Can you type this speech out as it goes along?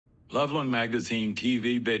Loveland Magazine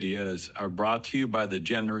TV videos are brought to you by the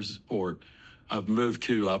generous support of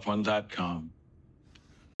MoveToLoveland.com.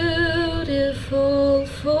 Beautiful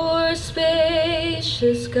for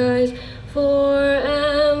spacious skies, for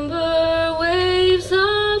amber waves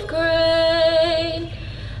of grain,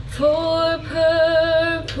 for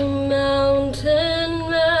purple mountain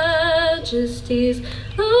majesties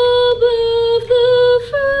above the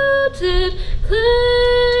fruited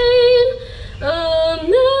plain.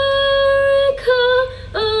 America,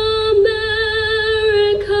 America,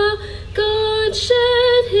 God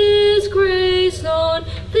shed his grace on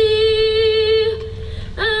thee,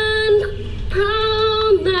 and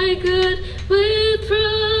crown thy good with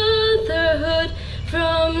brotherhood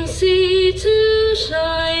from sea to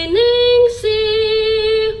shining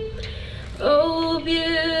sea. Oh,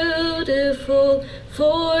 beautiful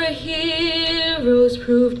for heroes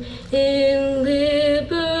proved in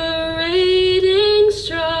liberating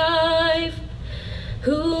strife,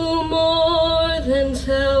 who more than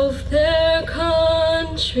self their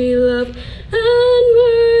country loved, and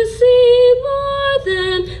mercy more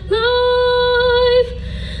than life.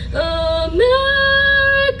 America,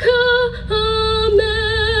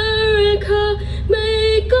 America,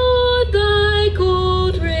 may God thy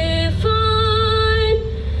gold refine,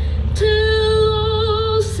 till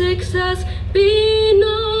all success be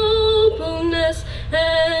nobleness,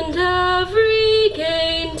 and every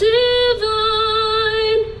gain divine.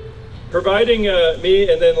 Providing me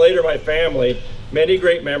and then later my family many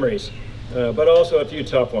great memories, but also a few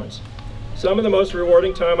tough ones. Some of the most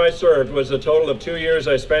rewarding time I served was the total of 2 years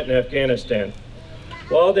I spent in Afghanistan.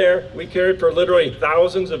 While there, we cared for literally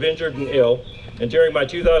thousands of injured and ill, and during my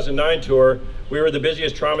 2009 tour, we were the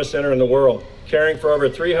busiest trauma center in the world, caring for over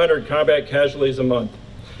 300 combat casualties a month.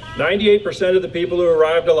 98% of the people who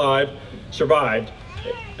arrived alive survived,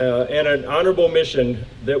 and an honorable mission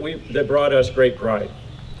that brought us great pride.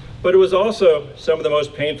 But it was also some of the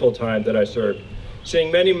most painful time that I served,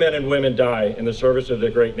 seeing many men and women die in the service of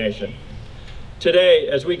their great nation. Today,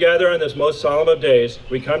 as we gather on this most solemn of days,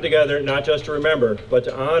 we come together not just to remember, but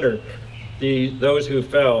to honor those who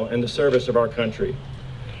fell in the service of our country.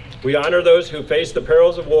 We honor those who faced the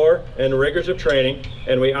perils of war and the rigors of training,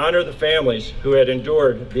 and we honor the families who had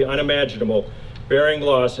endured the unimaginable, bearing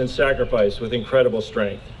loss and sacrifice with incredible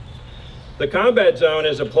strength. The combat zone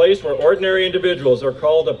is a place where ordinary individuals are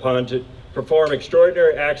called upon to perform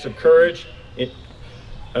extraordinary acts of courage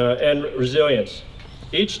and resilience.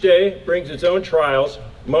 Each day brings its own trials,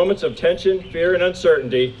 moments of tension, fear, and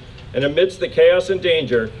uncertainty, and amidst the chaos and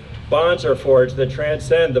danger, bonds are forged that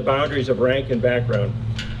transcend the boundaries of rank and background.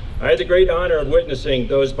 I had the great honor of witnessing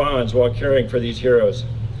those bonds while caring for these heroes.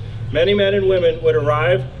 Many men and women would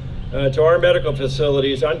arrive to our medical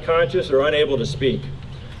facilities unconscious or unable to speak.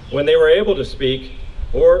 When they were able to speak,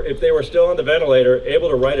 or if they were still on the ventilator, able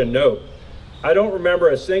to write a note. I don't remember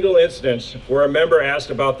a single instance where a member asked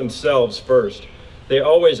about themselves first. They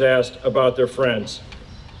always asked about their friends.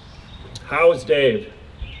 How's Dave?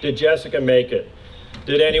 Did Jessica make it?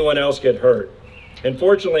 Did anyone else get hurt? And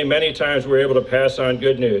fortunately, many times we were able to pass on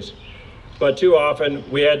good news. But too often,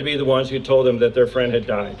 we had to be the ones who told them that their friend had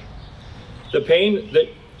died. The pain that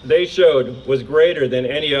they showed was greater than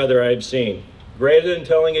any other I've seen. Greater than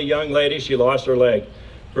telling a young lady she lost her leg.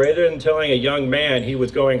 Greater than telling a young man he was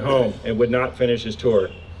going home and would not finish his tour.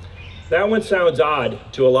 That one sounds odd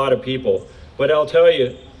to a lot of people, but I'll tell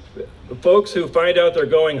you, folks who find out they're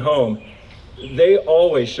going home, they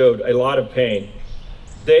always showed a lot of pain.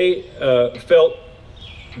 They felt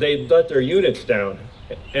they let their units down,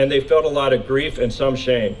 and they felt a lot of grief and some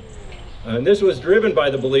shame. And this was driven by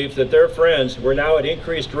the belief that their friends were now at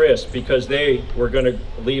increased risk because they were going to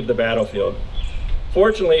leave the battlefield.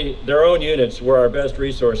 Fortunately, their own units were our best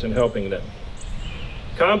resource in helping them.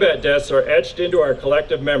 Combat deaths are etched into our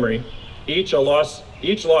collective memory, each loss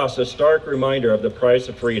a stark reminder of the price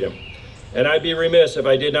of freedom. And I'd be remiss if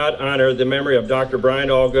I did not honor the memory of Dr. Brian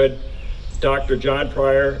Allgood, Dr. John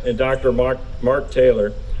Pryor, and Dr. Mark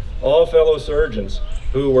Taylor, all fellow surgeons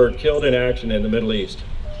who were killed in action in the Middle East.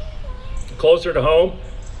 Closer to home,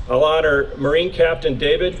 I'll honor Marine Captain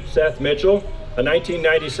David Seth Mitchell, a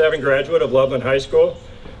 1997 graduate of Loveland High School,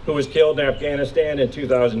 who was killed in Afghanistan in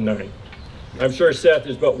 2009. I'm sure Seth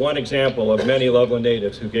is but one example of many Loveland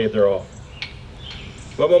natives who gave their all.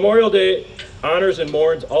 But Memorial Day honors and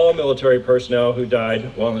mourns all military personnel who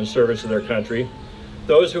died while in service of their country,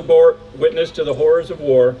 those who bore witness to the horrors of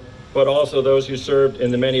war, but also those who served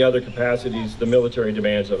in the many other capacities the military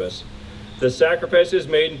demands of us. The sacrifices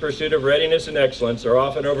made in pursuit of readiness and excellence are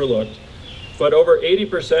often overlooked, but over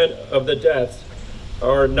 80% of the deaths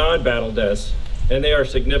are non-battle deaths, and they are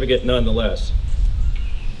significant nonetheless.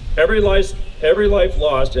 Every life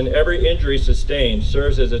lost and every injury sustained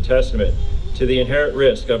serves as a testament to the inherent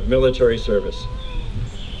risk of military service.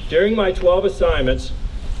 During my 12 assignments,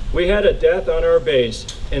 we had a death on our base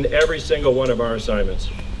in every single one of our assignments.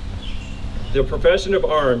 The profession of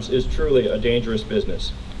arms is truly a dangerous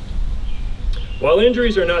business. While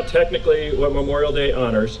injuries are not technically what Memorial Day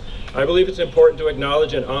honors, I believe it's important to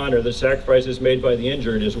acknowledge and honor the sacrifices made by the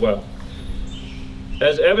injured as well.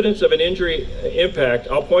 As evidence of an injury impact,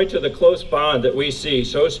 I'll point to the close bond that we see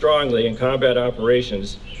so strongly in combat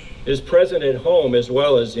operations is present at home as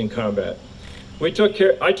well as in combat. I took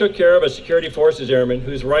care of a security forces airman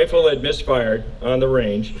whose rifle had misfired on the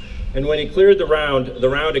range, and when he cleared the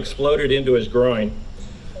round exploded into his groin.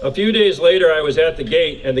 A few days later, I was at the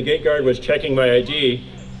gate, and the gate guard was checking my ID,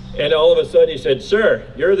 and all of a sudden he said, "Sir,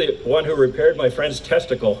 you're the one who repaired my friend's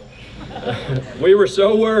testicle." We were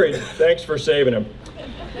so worried. Thanks for saving him.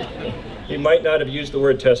 He might not have used the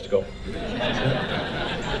word testicle.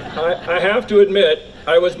 I have to admit,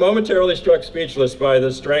 I was momentarily struck speechless by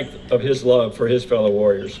the strength of his love for his fellow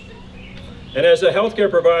warriors. And as a healthcare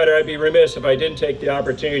provider, I'd be remiss if I didn't take the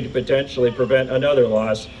opportunity to potentially prevent another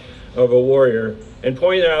loss of a warrior and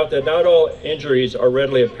point out that not all injuries are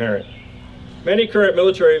readily apparent. Many current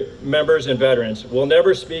military members and veterans will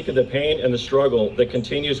never speak of the pain and the struggle that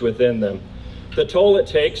continues within them, the toll it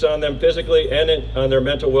takes on them physically and on their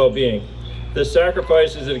mental well-being, the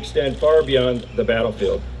sacrifices that extend far beyond the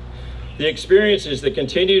battlefield, the experiences that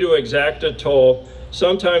continue to exact a toll,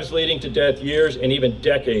 sometimes leading to death years and even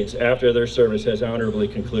decades after their service has honorably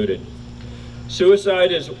concluded.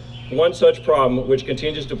 Suicide is one such problem which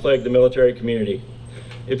continues to plague the military community.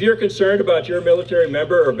 If you're concerned about your military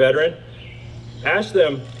member or veteran, ask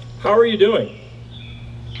them, "How are you doing?"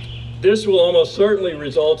 This will almost certainly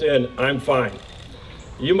result in, "I'm fine."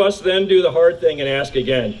 You must then do the hard thing and ask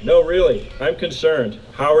again, "No, really, I'm concerned.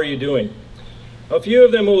 How are you doing?" A few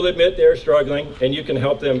of them will admit they're struggling, and you can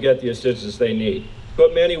help them get the assistance they need,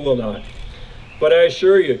 but many will not. But I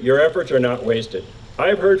assure you, your efforts are not wasted.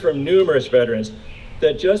 I've heard from numerous veterans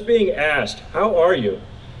that just being asked, "How are you?"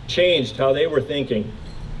 changed how they were thinking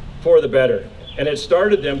for the better, and it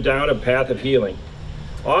started them down a path of healing.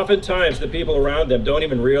 Oftentimes, the people around them don't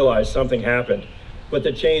even realize something happened, but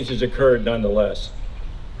the change has occurred nonetheless.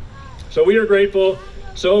 So we are grateful.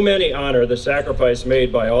 So many honor the sacrifice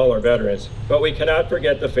made by all our veterans, but we cannot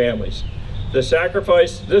forget the families. This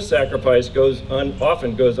sacrifice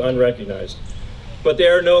often goes unrecognized, but they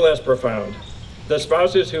are no less profound. The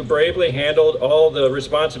spouses who bravely handled all the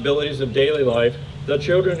responsibilities of daily life, the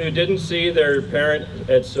children who didn't see their parent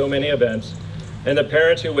at so many events, and the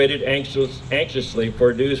parents who waited anxiously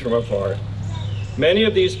for news from afar. Many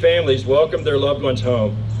of these families welcomed their loved ones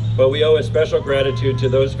home, but we owe a special gratitude to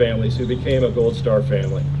those families who became a Gold Star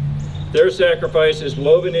family. Their sacrifice is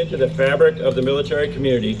woven into the fabric of the military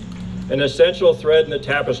community, an essential thread in the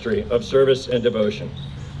tapestry of service and devotion.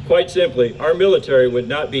 Quite simply, our military would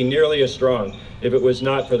not be nearly as strong if it was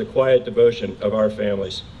not for the quiet devotion of our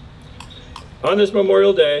families. On this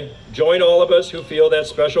Memorial Day, join all of us who feel that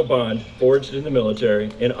special bond forged in the military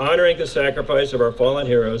in honoring the sacrifice of our fallen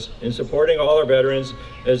heroes, in supporting all our veterans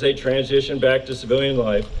as they transition back to civilian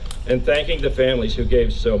life, and thanking the families who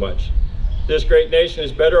gave so much. This great nation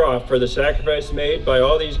is better off for the sacrifice made by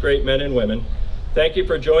all these great men and women. Thank you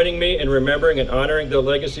for joining me in remembering and honoring the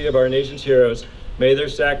legacy of our nation's heroes. May their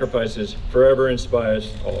sacrifices forever inspire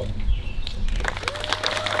us all.